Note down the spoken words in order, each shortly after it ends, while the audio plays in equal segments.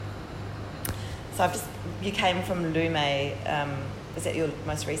So you came from Lume. Is that your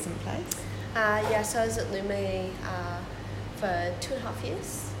most recent place? So I was at Lume for 2.5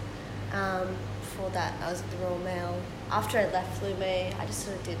 years. Before that, I was at the Royal Mail. After I left Lume, I just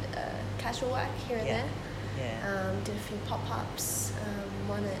sort of did casual work here and there. Yeah. Did a few pop-ups.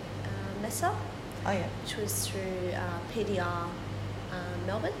 One at Mesa. Oh yeah. Which was through PDR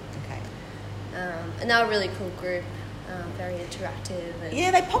Melbourne. Okay. And they were a really cool group. Very interactive. And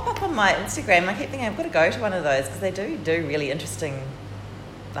yeah, they pop up on my Instagram. I keep thinking I've got to go to one of those because they do really interesting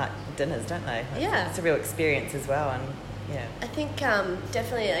dinners, don't they? Yeah. It's a real experience as well, and yeah. I think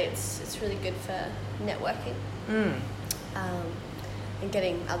definitely it's really good for networking. And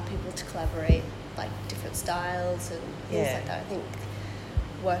getting other people to collaborate, like different styles and things like that. I think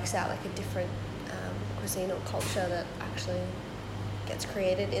works out like a different cuisine or culture that actually gets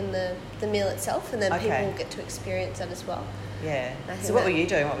created in the meal itself, and then people get to experience that as well. Yeah. So what were you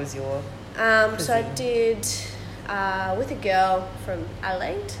doing? What was your so I did with a girl from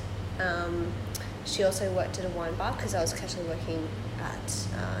Adelaide. She also worked at a wine bar because I was casually working at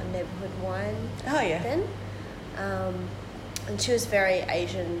Neighbourhood Wine then. And she was very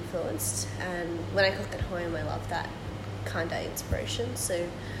Asian influenced, and when I cook at home I love that kind of inspiration, so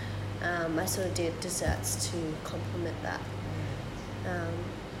I sort of did desserts to complement that,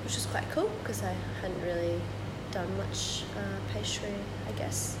 which was quite cool because I hadn't really done much pastry, I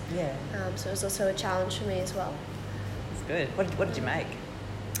guess. Yeah. So it was also a challenge for me as well. That's good. What did you make?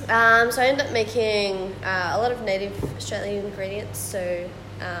 So I ended up making a lot of native Australian ingredients. So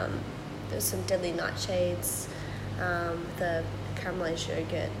there's some deadly nightshades, the caramelised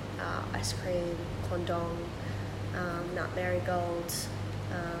yogurt, ice cream, quandong, nut marigold,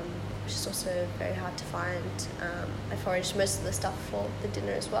 which is also very hard to find. I foraged most of the stuff for the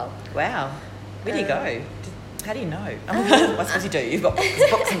dinner as well. Wow. Where do you go? How do you know? I suppose you do. You've got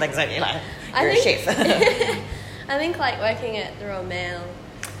books and things, don't you? Like, you're a chef. I think like working at the Royal Mail,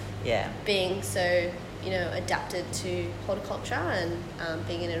 being so, adapted to horticulture and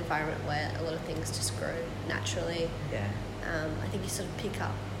being in an environment where a lot of things just grow naturally. Yeah. I think you sort of pick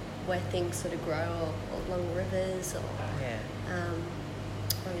up where things sort of grow or along rivers or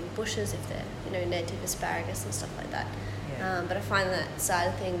in bushes if they're, native asparagus and stuff like that. Yeah. But I find that side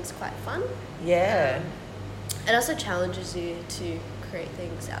of things quite fun. Yeah. It also challenges you to create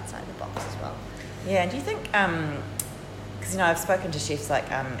things outside the box as well. Yeah, and do you think, because, I've spoken to chefs like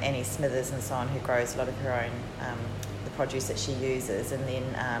Annie Smithers and so on, who grows a lot of her own, the produce that she uses, and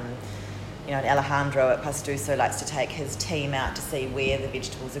then, Alejandro at Pastuso likes to take his team out to see where the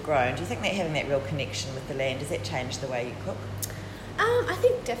vegetables are grown. Do you think that having that real connection with the land, does that change the way you cook? I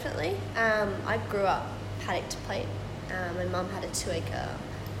think definitely. I grew up paddock to plate. My mum had a 2-acre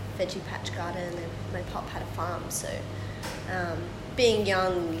veggie patch garden and my pop had a farm, so being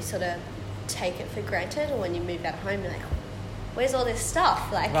young you sort of take it for granted, and when you move out home you're like, where's all this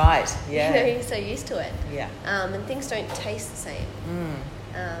stuff? Like, right, yeah. You're so used to it. Yeah. And things don't taste the same,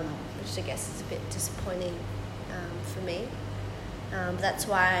 which I guess is a bit disappointing for me. But that's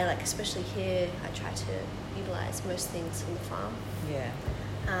why, like, especially here, I try to utilise most things from the farm. Yeah.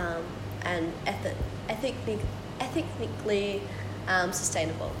 And ethically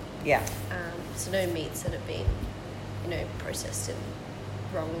sustainable. Yeah. So no meats that have been, processed in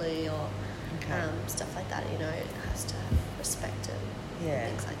wrongly or stuff like that. It has to have respect and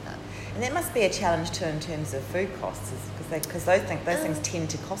things like that. And that must be a challenge too in terms of food costs, because those things tend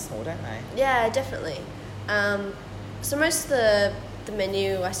to cost more, don't they? Yeah, definitely. So most of the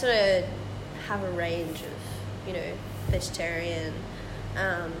menu, I sort of have a range of, vegetarian,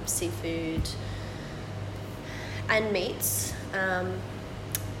 seafood, and meats.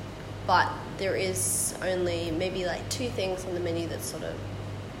 But there is only maybe like 2 things on the menu that sort of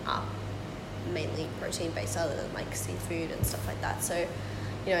are mainly protein based, other than like seafood and stuff like that. So,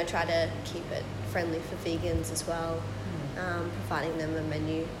 I try to keep it friendly for vegans as well, providing them a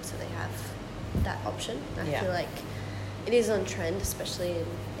menu so they have that option. I feel like it is on trend, especially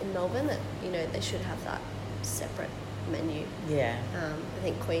in Melbourne, that they should have that separate menu. Yeah. I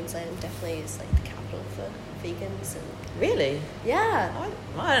think Queensland definitely is like the capital for vegans. And really? Yeah.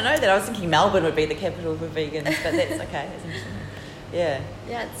 I don't know that. I was thinking Melbourne would be the capital for vegans, but that's okay. That's interesting. Yeah.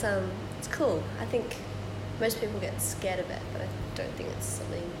 Yeah, it's cool. I think most people get scared of it, but I don't think it's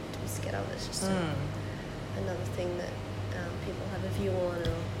something to be scared of. It's just another thing that people have a view on,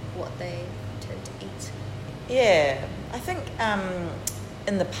 or what they tend to eat. Yeah, I think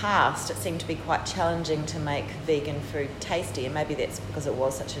in the past it seemed to be quite challenging to make vegan food tasty, and maybe that's because it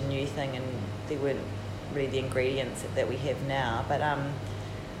was such a new thing and there weren't really the ingredients that we have now. But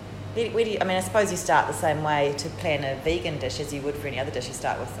Where do you, I mean, I suppose you start the same way to plan a vegan dish as you would for any other dish. You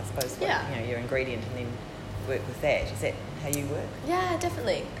start with, I suppose, your ingredient and then work with that. Is that how you work? Yeah,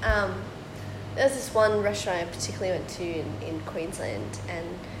 definitely. There's this one restaurant I particularly went to in Queensland, and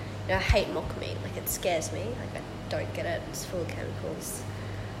I hate mock meat. Like, it scares me. Like, I don't get it. It's full of chemicals.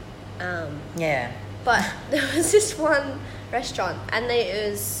 Yeah. But there was this one restaurant, and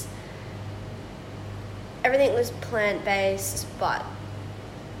everything was plant-based, but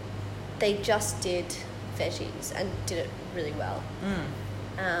they just did veggies and did it really well.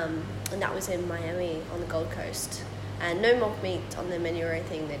 And that was in Miami on the Gold Coast. And no mock meat on their menu or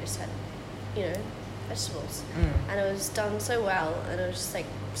anything. They just had, vegetables. And it was done so well, and it was just like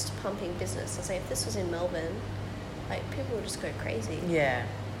just a pumping business. I was like, if this was in Melbourne, like, people would just go crazy. Yeah.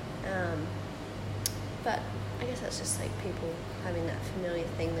 But I guess that's just like people having that familiar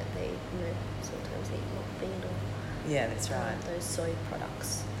thing that they, sometimes eat mock meat or Yeah, that's right. those soy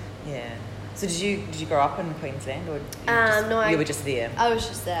products. Yeah. So did you grow up in Queensland, or you were just there? I was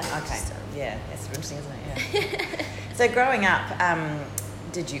just there. Okay. Yeah, that's interesting, isn't it? Yeah. So growing up,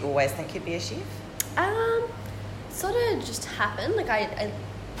 did you always think you'd be a chef? Sort of just happened. Like, I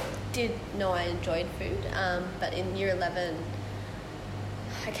did know I enjoyed food, but in year 11,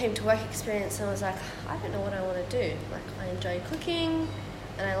 I came to work experience and I was like, I don't know what I want to do. Like, I enjoy cooking,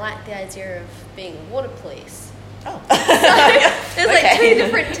 and I like the idea of being a water police. Oh. So there's like two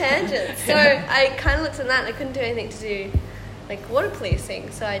different tangents. So I kind of looked at that and I couldn't do anything to do like water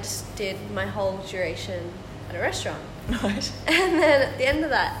policing. So I just did my whole duration at a restaurant. Right. And then at the end of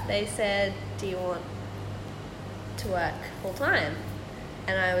that, they said, do you want to work full time?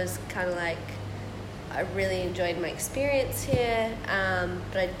 And I was kind of like, I really enjoyed my experience here,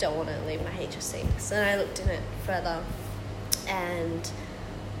 but I don't want to leave my HSC. So then I looked in it further, and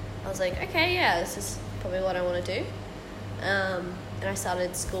I was like, okay, yeah, this is probably what I want to do. And I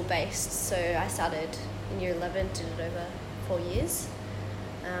started school-based, so I started in year 11, did it over 4 years,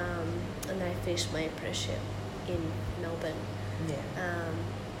 and then I finished my apprenticeship in Melbourne. Yeah.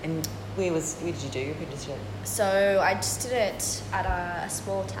 And where did you do your apprenticeship? So I just did it at a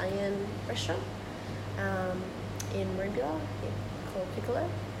small Italian restaurant in Merimbula called Piccolo.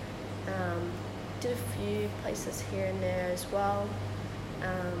 Did a few places here and there as well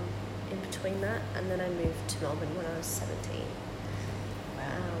in between that, and then I moved to Melbourne when I was 17. Wow.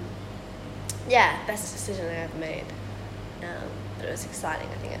 Yeah, best decision I ever made. But it was exciting.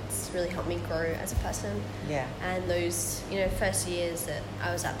 I think it's really helped me grow as a person. Yeah. And those, first years that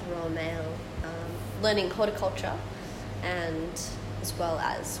I was at the Royal Mail, learning horticulture, and as well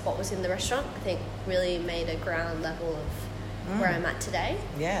as what was in the restaurant, I think really made a ground level of where I'm at today.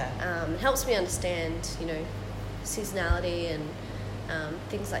 Yeah. It helps me understand, seasonality and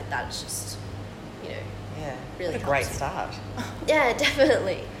things like that. It's just, yeah, really what a great helps. start. Yeah,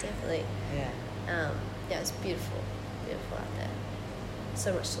 definitely. Yeah. Yeah, it's beautiful out there.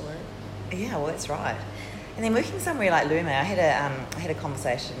 So much to learn. Yeah, well, that's right. And then working somewhere like Lume, I had a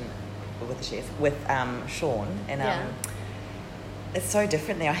conversation with the chef, with Sean, and it's so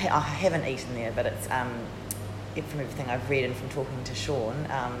different there. I haven't eaten there, but it's from everything I've read and from talking to Sean,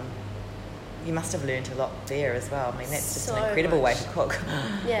 you must have learned a lot there as well. I mean, that's just an incredible way to cook.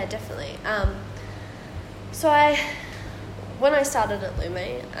 Yeah, definitely. So when I started at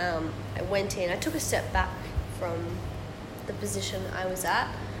Lume, I went in. I took a step back from the position I was at,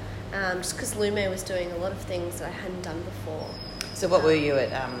 just because Lume was doing a lot of things that I hadn't done before. So what were you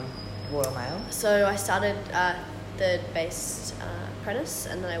at Royal Mail? So I started third-based apprentice,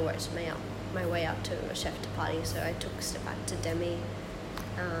 and then I worked my way up to a chef de partie. So I took a step back to demi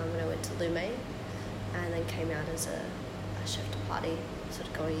when I went to Lume, and then came out as a chef de partie, sort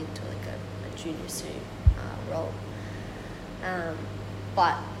of going into like a junior sous role.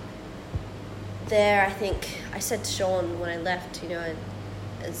 But there, I think I said to Sean when I left,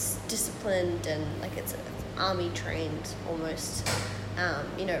 it's disciplined and like it's army trained almost.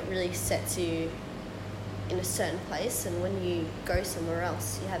 It really sets you in a certain place, and when you go somewhere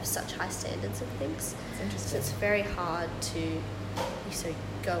else, you have such high standards of things. It's interesting. So it's very hard to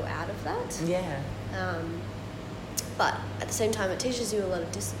go out of that. Yeah. But at the same time, it teaches you a lot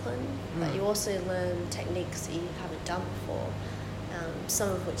of discipline, but you also learn techniques that you haven't done before, some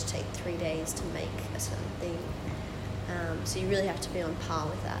of which take 3 days to make a certain thing. So you really have to be on par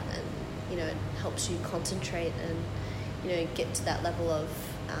with that, and it helps you concentrate and get to that level of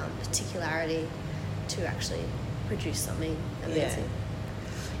particularity to actually produce something amazing.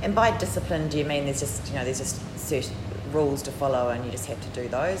 Yeah. And by discipline, do you mean there's just certain rules to follow and you just have to do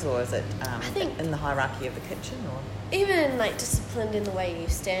those, or is it I think in the hierarchy of the kitchen, or even like disciplined in the way you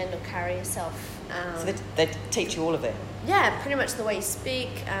stand or carry yourself. so they teach you all of that? Yeah, pretty much the way you speak,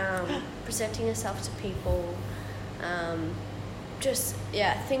 presenting yourself to people, just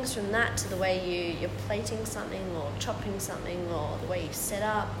things from that to the way you're plating something or chopping something, or the way you set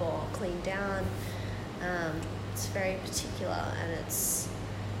up or clean down. It's very particular and it's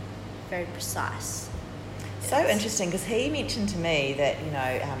very precise. So interesting, because he mentioned to me that, you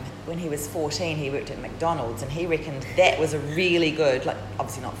know, when he was 14 he worked at McDonald's, and he reckoned that was a really good, like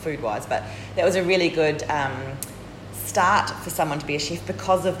obviously not food wise, but that was a really good start for someone to be a chef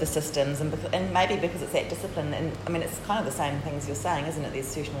because of the systems and maybe because it's that discipline. And I mean, it's kind of the same things you're saying, isn't it? There's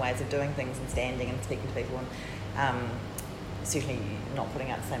certain ways of doing things and standing and speaking to people, and certainly not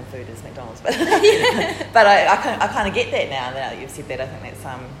putting out the same food as McDonald's, but but I kind of get that now that you've said that. I think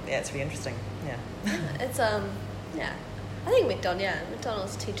that's it's really interesting. It's I think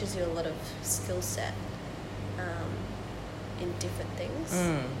McDonald's teaches you a lot of skill set in different things. I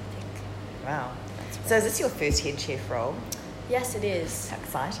think. Wow. So is this your first head chef role? Yes, it is. How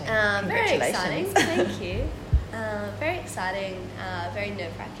exciting. Very exciting. Thank you. Very exciting, very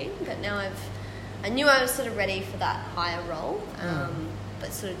nerve-wracking, but now I knew I was sort of ready for that higher role,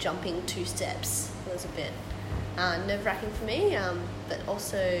 but sort of jumping 2 steps was a bit nerve-wracking for me, but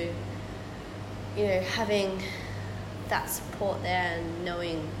also, you know, having that support there and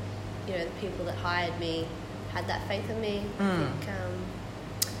knowing, you know, the people that hired me had that faith in me, I think,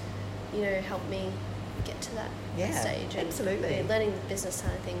 you know, helped me get to that stage. And, absolutely. You know, learning the business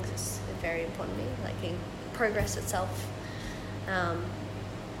side of things is very important to me, like in progress itself. You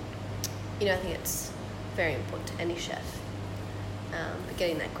know, I think it's very important to any chef, but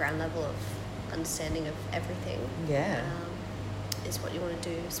getting that ground level of understanding of everything is what you want to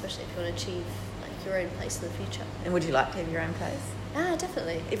do, especially if you want to achieve like your own place in the future. And would you like to have your own place?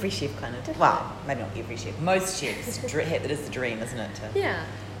 Definitely. Every chef kind of. Definitely. Well, maybe not every chef. Most chefs, that is the dream, isn't it? Yeah.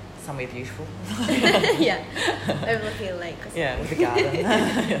 Somewhere beautiful. Yeah. Overlooking a lake. Or yeah, with a garden.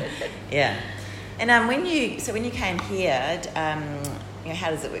 Yeah. And when you came here, you know, how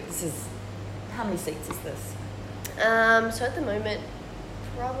does it work? How many seats is this? So at the moment,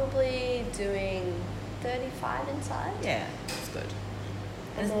 probably doing 35 inside. Yeah, that's good.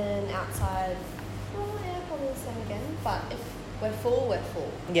 And then outside, probably the same again. But if we're full, we're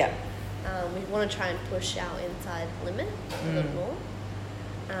full. Yeah. We want to try and push our inside limit a little more.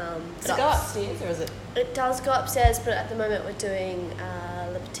 Does it go upstairs, or is it? It does go upstairs, but at the moment we're doing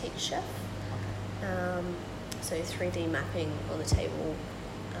Le Petit Chef. So 3D mapping on the table,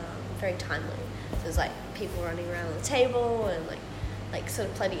 very timely. So there's like people running around the table and like sort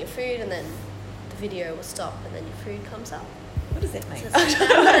of plating your food, and then the video will stop and then your food comes up. What does that mean? So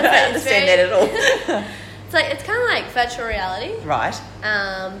I don't understand that at all. It's kind of like virtual reality, right?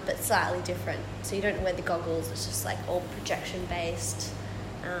 But slightly different. So you don't wear the goggles. It's just like all projection based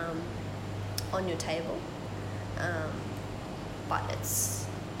on your table. But it's,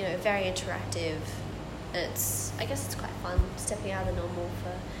 you know, very interactive. And I guess it's quite fun stepping out of the normal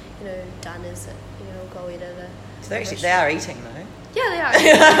for, you know, diners that, you know, go in at a. So they are eating though. Yeah, they are.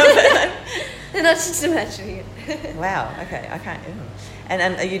 They're not just imagining it. Wow. Okay. I can't.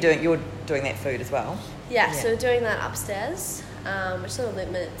 And you're doing that food as well? Yeah. So we're doing that upstairs, which sort of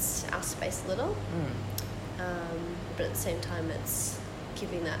limits our space a little. But at the same time, it's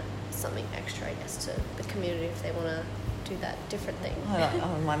giving that something extra, I guess, to the community if they want to do that different thing.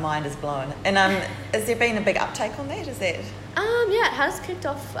 My mind is blown. And has there been a big uptake on that? Is that? Yeah, it has kicked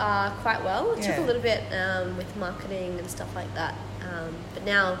off quite well. It took a little bit with marketing and stuff like that. But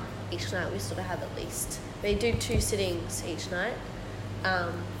now each night we sort of have at least, we do 2 sittings each night,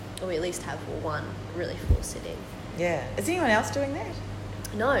 or we at least have one really full sitting. Yeah. Is anyone else doing that?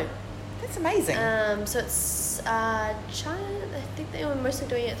 No. That's amazing. So it's China. I think they were mostly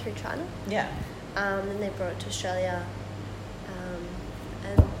doing it through China. Yeah. Then they brought it to Australia,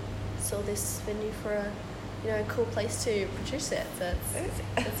 and saw this venue for a cool place to produce it. So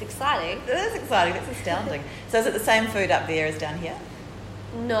it's exciting. It is exciting. That's astounding. So is it the same food up there as down here?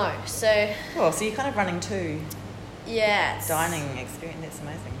 No. So. Oh, so you're kind of running 2. Yeah. Dining experience. That's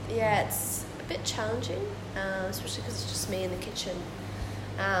amazing. Yeah, it's a bit challenging, especially because it's just me in the kitchen.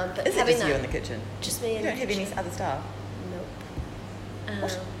 But is it just you in the kitchen? Just me in the kitchen. You don't have any other staff? Nope.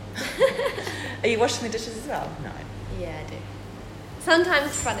 Are you washing the dishes as well? No. Yeah, I do.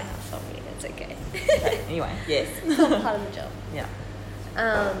 Sometimes front of house for me, it's okay. Anyway, yes. It's all part of the job. Yeah.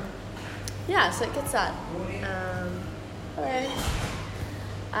 Yeah, so it gets that. Hello.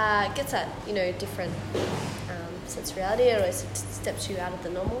 It gets that, you know, different sense of reality. It always steps you out of the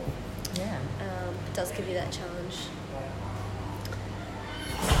normal. Yeah. It does give you that challenge.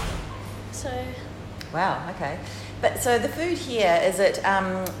 So Wow, okay. But so the food here, is it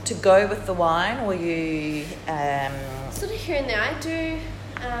to go with the wine, or you... sort of here and there. I do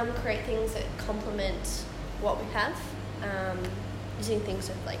create things that complement what we have, using things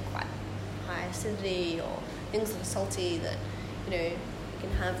with like quite high acidity or things that are salty that, you know, you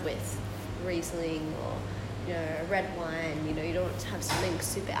can have with Riesling or, you know, a red wine. You know, you don't want to have something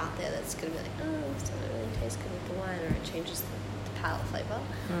super out there that's going to be like, oh, this doesn't really taste good with the wine, or it changes the palate flavour.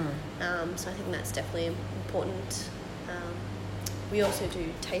 So I think that's definitely important. We also do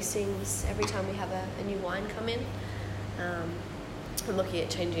tastings every time we have a new wine come in. I'm looking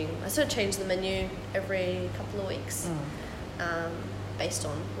at I sort of change the menu every couple of weeks, based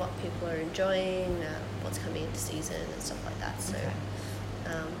on what people are enjoying, what's coming into season and stuff like that. So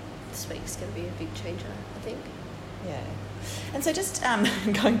this week's going to be a big changer, I think. Yeah. And so just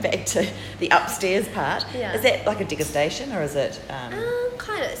going back to the upstairs part, is that like a degustation, or is it...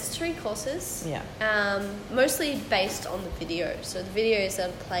 Kind of. It's 3 courses. Yeah. Mostly based on the video. So the videos that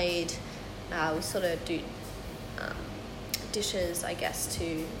are played, we sort of do dishes, I guess,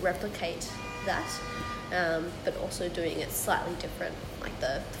 to replicate that, but also doing it slightly different. Like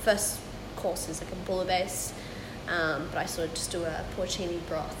the first course is like a bouillabaisse, but I sort of just do a porcini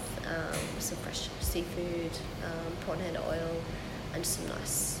broth, with some fresh seafood, prawn head oil, and just some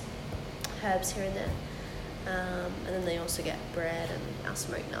nice herbs here and there. And then they also get bread and our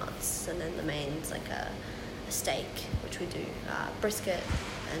smoked nuts, and then the main's like a steak, which we do brisket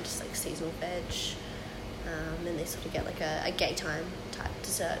and just like seasonal veg. Then they sort of get like a gay time type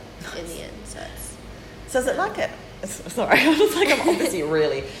dessert in the end. So is it like it? Sorry, I was like, I'm obviously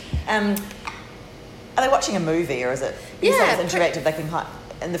really. Are they watching a movie, or is it? You said it's interactive. They can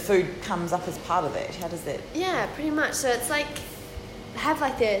and the food comes up as part of it. How does that? Yeah, pretty much. So it's like have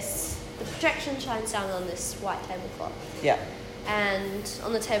like this. The projection shines down on this white tablecloth. Yeah. And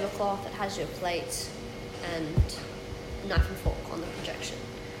on the tablecloth, it has your plate and knife and fork on the projection.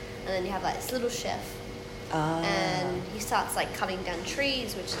 And then you have like this little chef. And he starts like cutting down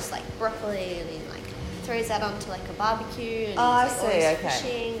trees, which is like broccoli, and he like throws that onto like a barbecue. And he's like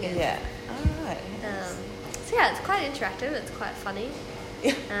fishing. And, yeah. All right. So yeah, it's quite interactive. It's quite funny.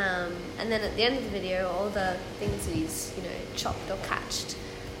 Yeah. And then at the end of the video, all the things that he's, you know, chopped or catched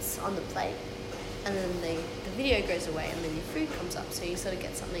on the plate, and then the video goes away, and then your food comes up, so you sort of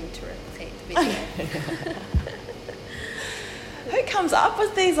get something to replicate the video. Who comes up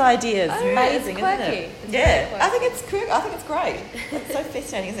with these ideas? Amazing, isn't it? Yeah, I think it's cool. I think it's great. It's so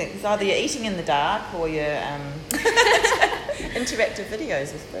fascinating, isn't it? It's either you're eating in the dark or you're interactive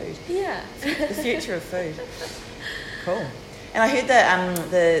videos with food. Yeah, the future of food. Cool. And I heard that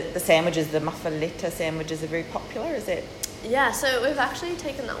the sandwiches, the muffaletta sandwiches, are very popular. Is that? Yeah, so we've actually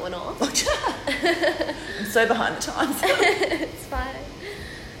taken that one off. I'm so behind the times. It's fine.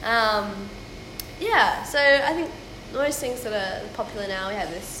 Yeah, so I think most things that are popular now, we have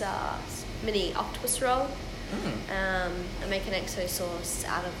this mini octopus roll. I make an exo sauce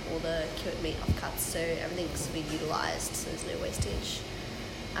out of all the cured meat offcuts, so everything's to be utilised, so there's no wastage.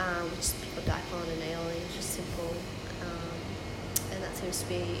 Just pickle daikon and aioli, it's just simple. And that seems to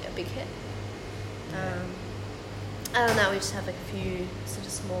be a big hit. Other than that, we just have like a few sort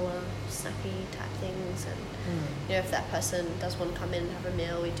of smaller, snacky type things, and you know, if that person does want to come in and have a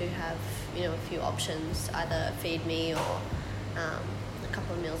meal, we do have, you know, a few options, either feed me or a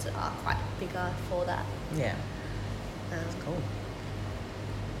couple of meals that are quite bigger for that. Yeah, that's cool.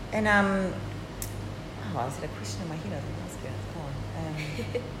 And I had a question in my head. I think I was going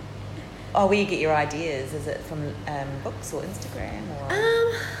to where you get your ideas? Is it from books or Instagram? Or?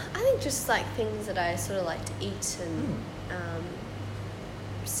 I think just like things that I sort of like to eat, and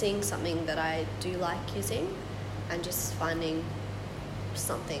seeing something that I do like using, and just finding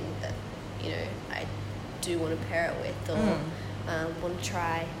something that, you know, I do want to pair it with, or want to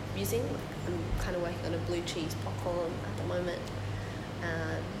try using. I'm kind of working on a blue cheese popcorn at the moment.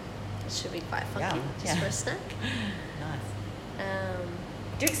 It should be quite funky, for a snack. Nice.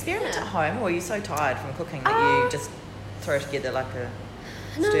 Do you experiment at home, or are you so tired from cooking that you just throw together like a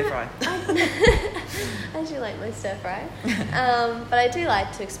stir fry? I do like my stir fry, but I do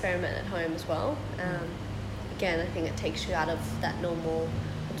like to experiment at home as well. Again, I think it takes you out of that normal,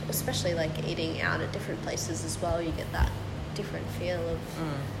 especially like eating out at different places as well. You get that different feel of,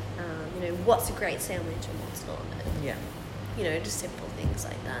 you know, what's a great sandwich and what's not. And, you know, just simple things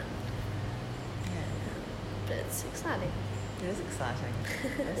like that. But it's exciting. It is exciting.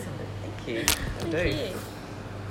 Awesome. Thank you. Thank you.